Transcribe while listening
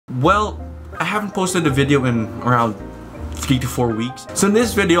Well, I haven't posted a video in around 3 to 4 weeks. So in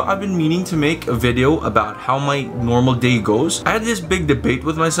this video, I've been meaning to make a video about how my normal day goes. I had this big debate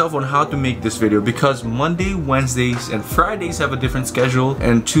with myself on how to make this video because Monday, Wednesdays, and Fridays have a different schedule,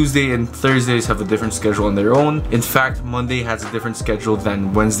 and Tuesday and Thursdays have a different schedule on their own. In fact, Monday has a different schedule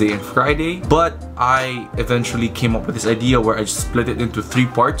than Wednesday and Friday, but I eventually came up with this idea where I just split it into 3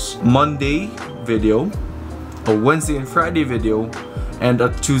 parts. Monday video, a Wednesday and Friday video, and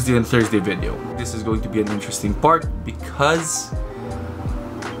a Tuesday and Thursday video. This is going to be an interesting part because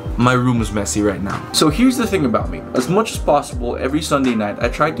my room is messy right now. So here's the thing about me. As much as possible, every Sunday night, I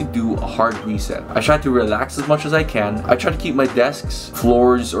try to do a hard reset. I try to relax as much as I can. I try to keep my desks,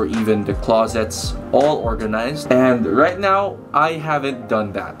 floors, or even the closets all organized. And right now, I haven't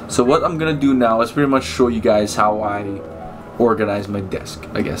done that. So what I'm gonna do now is pretty much show you guys how I organize my desk,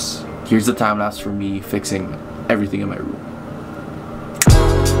 I guess. Here's the time lapse for me fixing everything in my room.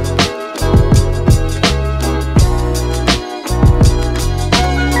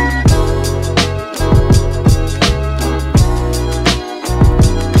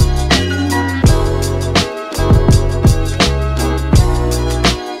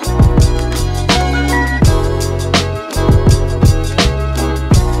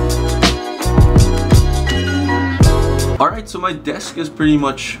 So my desk is pretty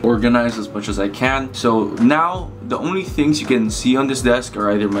much organized as much as I can. So now the only things you can see on this desk are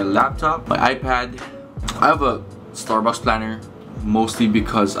either my laptop, my iPad. I have a Starbucks planner, mostly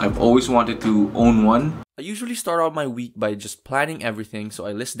because I've always wanted to own one. I usually start out my week by just planning everything, so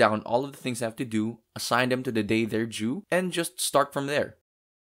I list down all of the things I have to do, assign them to the day they're due, and just start from there.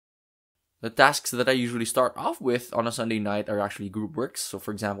 The tasks that I usually start off with on a Sunday night are actually group works. So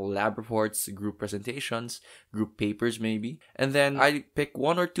for example, lab reports, group presentations, group papers maybe. And then I pick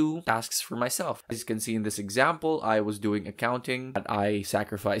 1 or 2 tasks for myself. As you can see in this example, I was doing accounting, but I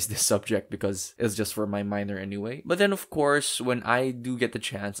sacrificed this subject because it's just for my minor anyway. But then of course, when I do get the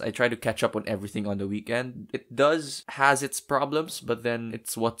chance, I try to catch up on everything on the weekend. It has its problems, but then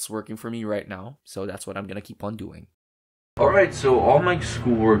it's what's working for me right now. So that's what I'm gonna keep on doing. Alright, so all my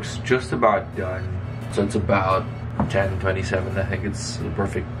schoolwork's just about done. So it's about 10:27. I think it's the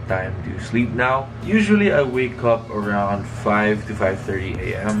perfect time to sleep now. Usually I wake up around 5 to 5:30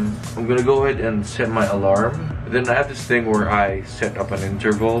 a.m. I'm gonna go ahead and set my alarm. Then I have this thing where I set up an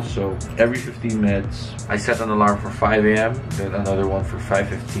interval. So every 15 minutes, I set an alarm for 5 a.m., then another one for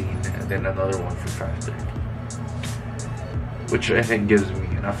 5:15, and then another one for 5:30. Which I think gives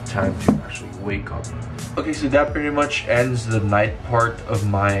me enough time to actually wake up. Okay, so that pretty much ends the night part of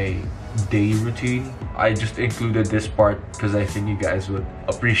my day routine. I just included this part because I think you guys would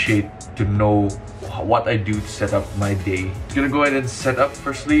appreciate to know what I do to set up my day. I'm gonna go ahead and set up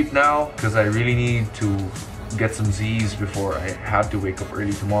for sleep now because I really need to get some Z's before I have to wake up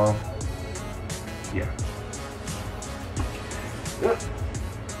early tomorrow. Yeah.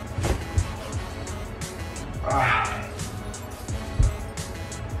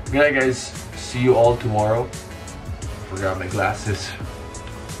 Good night, guys. See you all tomorrow. Forgot my glasses.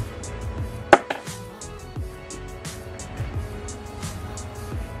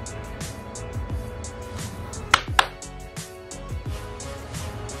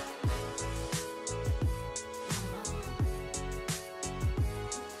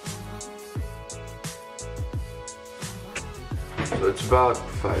 So it's about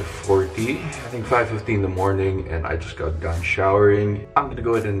 5:40, I think 5:50 in the morning, and I just got done showering. I'm gonna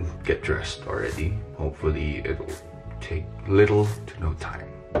go ahead and get dressed already. Hopefully it'll take little to no time.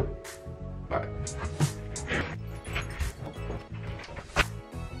 Bye.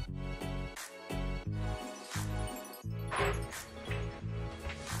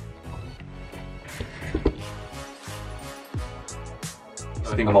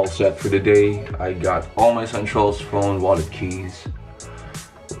 I think I'm all set for the day. I got all my essentials, phone, wallet, keys.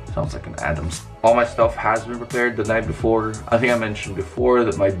 Sounds like an Adams. All my stuff has been prepared the night before. I think I mentioned before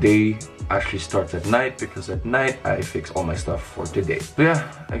that my day actually starts at night because at night I fix all my stuff for today. So yeah,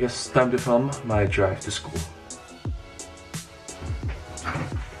 I guess it's time to film my drive to school.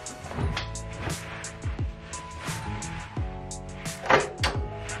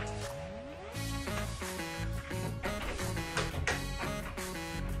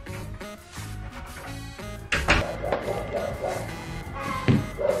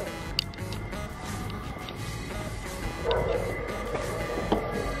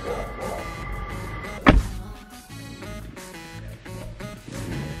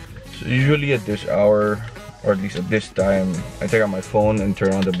 So usually at this hour, or at least at this time, I take out my phone and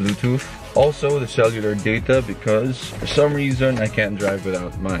turn on the Bluetooth. Also the cellular data, because for some reason I can't drive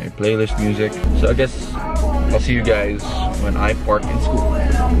without my playlist music. So I guess I'll see you guys when I park in school.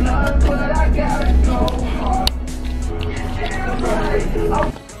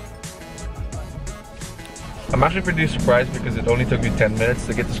 I'm actually pretty surprised because it only took me 10 minutes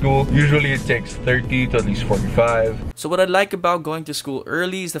to get to school. Usually it takes 30 to at least 45. So what I like about going to school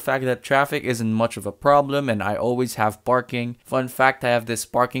early is the fact that traffic isn't much of a problem and I always have parking. Fun fact, I have this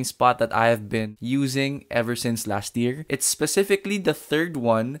parking spot that I have been using ever since last year. It's specifically the third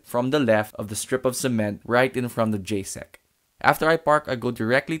one from the left of the strip of cement right in front of the JSEC. After I park, I go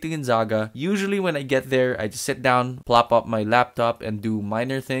directly to Gonzaga. Usually when I get there, I just sit down, plop up my laptop, and do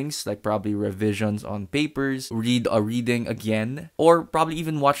minor things like probably revisions on papers, read a reading again, or probably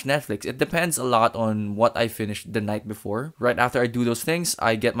even watch Netflix. It depends a lot on what I finished the night before. Right after I do those things,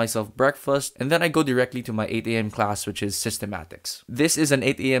 I get myself breakfast, and then I go directly to my 8 a.m. class, which is systematics. This is an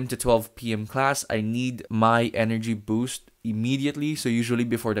 8 a.m. to 12 p.m. class. I need my energy boost immediately, so usually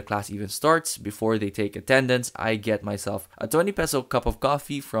before the class even starts, before they take attendance, I get myself a 20 peso cup of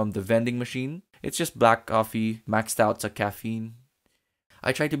coffee from the vending machine. It's just black coffee, maxed out sa caffeine.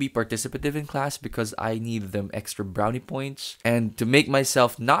 I try to be participative in class because I need them extra brownie points. And to make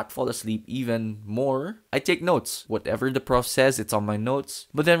myself not fall asleep even more, I take notes. Whatever the prof says, it's on my notes.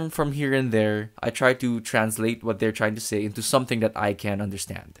 But then from here and there, I try to translate what they're trying to say into something that I can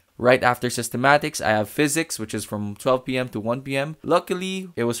understand. Right after systematics, I have physics, which is from 12 p.m. to 1 p.m. Luckily,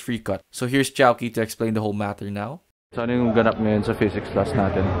 it was free cut. So here's Chowky to explain the whole matter now. So ano yung ganap ngayon sa physics class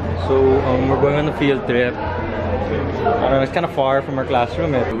natin? So, we're going on a field trip. I don't know, it's kind of far from our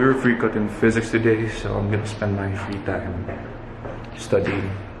classroom. We were free cut in physics today, so I'm gonna spend my free time studying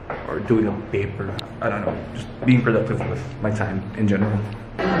or doing a paper. I don't know, just being productive with my time in general.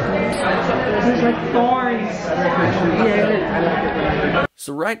 There's like thorns.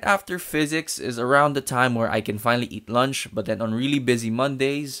 So right after physics is around the time where I can finally eat lunch, but then on really busy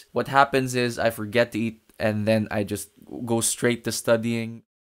Mondays, what happens is I forget to eat and then I just go straight to studying.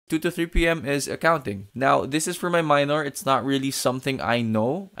 2 to 3 p.m. is accounting. Now, this is for my minor. It's not really something I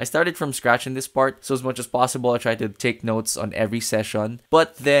know. I started from scratch in this part, so as much as possible, I try to take notes on every session.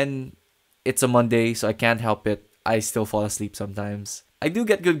 But then, it's a Monday, so I can't help it. I still fall asleep sometimes. I do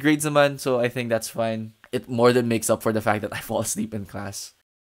get good grades naman, so I think that's fine. It more than makes up for the fact that I fall asleep in class.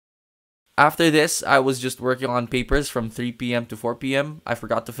 After this, I was just working on papers from 3 p.m. to 4 p.m. I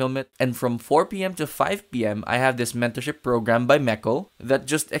forgot to film it. And from 4 p.m. to 5 p.m., I have this mentorship program by Meko that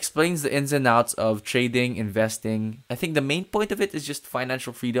just explains the ins and outs of trading, investing. I think the main point of it is just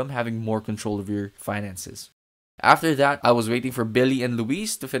financial freedom, having more control of your finances. After that, I was waiting for Billy and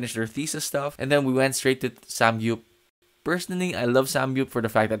Luis to finish their thesis stuff, and then we went straight to Samgyup. Personally, I love Samgyup for the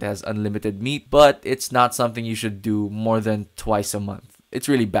fact that it has unlimited meat, but it's not something you should do more than twice a month. It's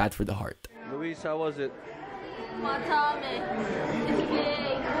really bad for the heart. Luis, how was it?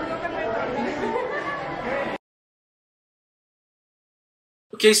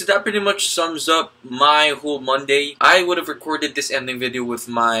 Okay, so that pretty much sums up my whole Monday. I would have recorded this ending video with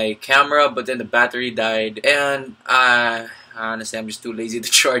my camera, but then the battery died, and honestly, I'm just too lazy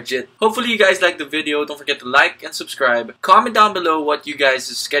to charge it. Hopefully you guys liked the video. Don't forget to like and subscribe. Comment down below what you guys'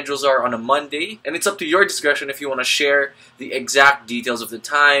 schedules are on a Monday, and it's up to your discretion if you want to share the exact details of the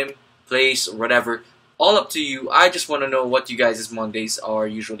time, place, or whatever. All up to you. I just want to know what you guys' Mondays are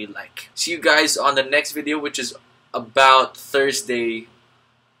usually like. See you guys on the next video, which is about Thursday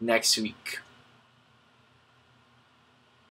next week.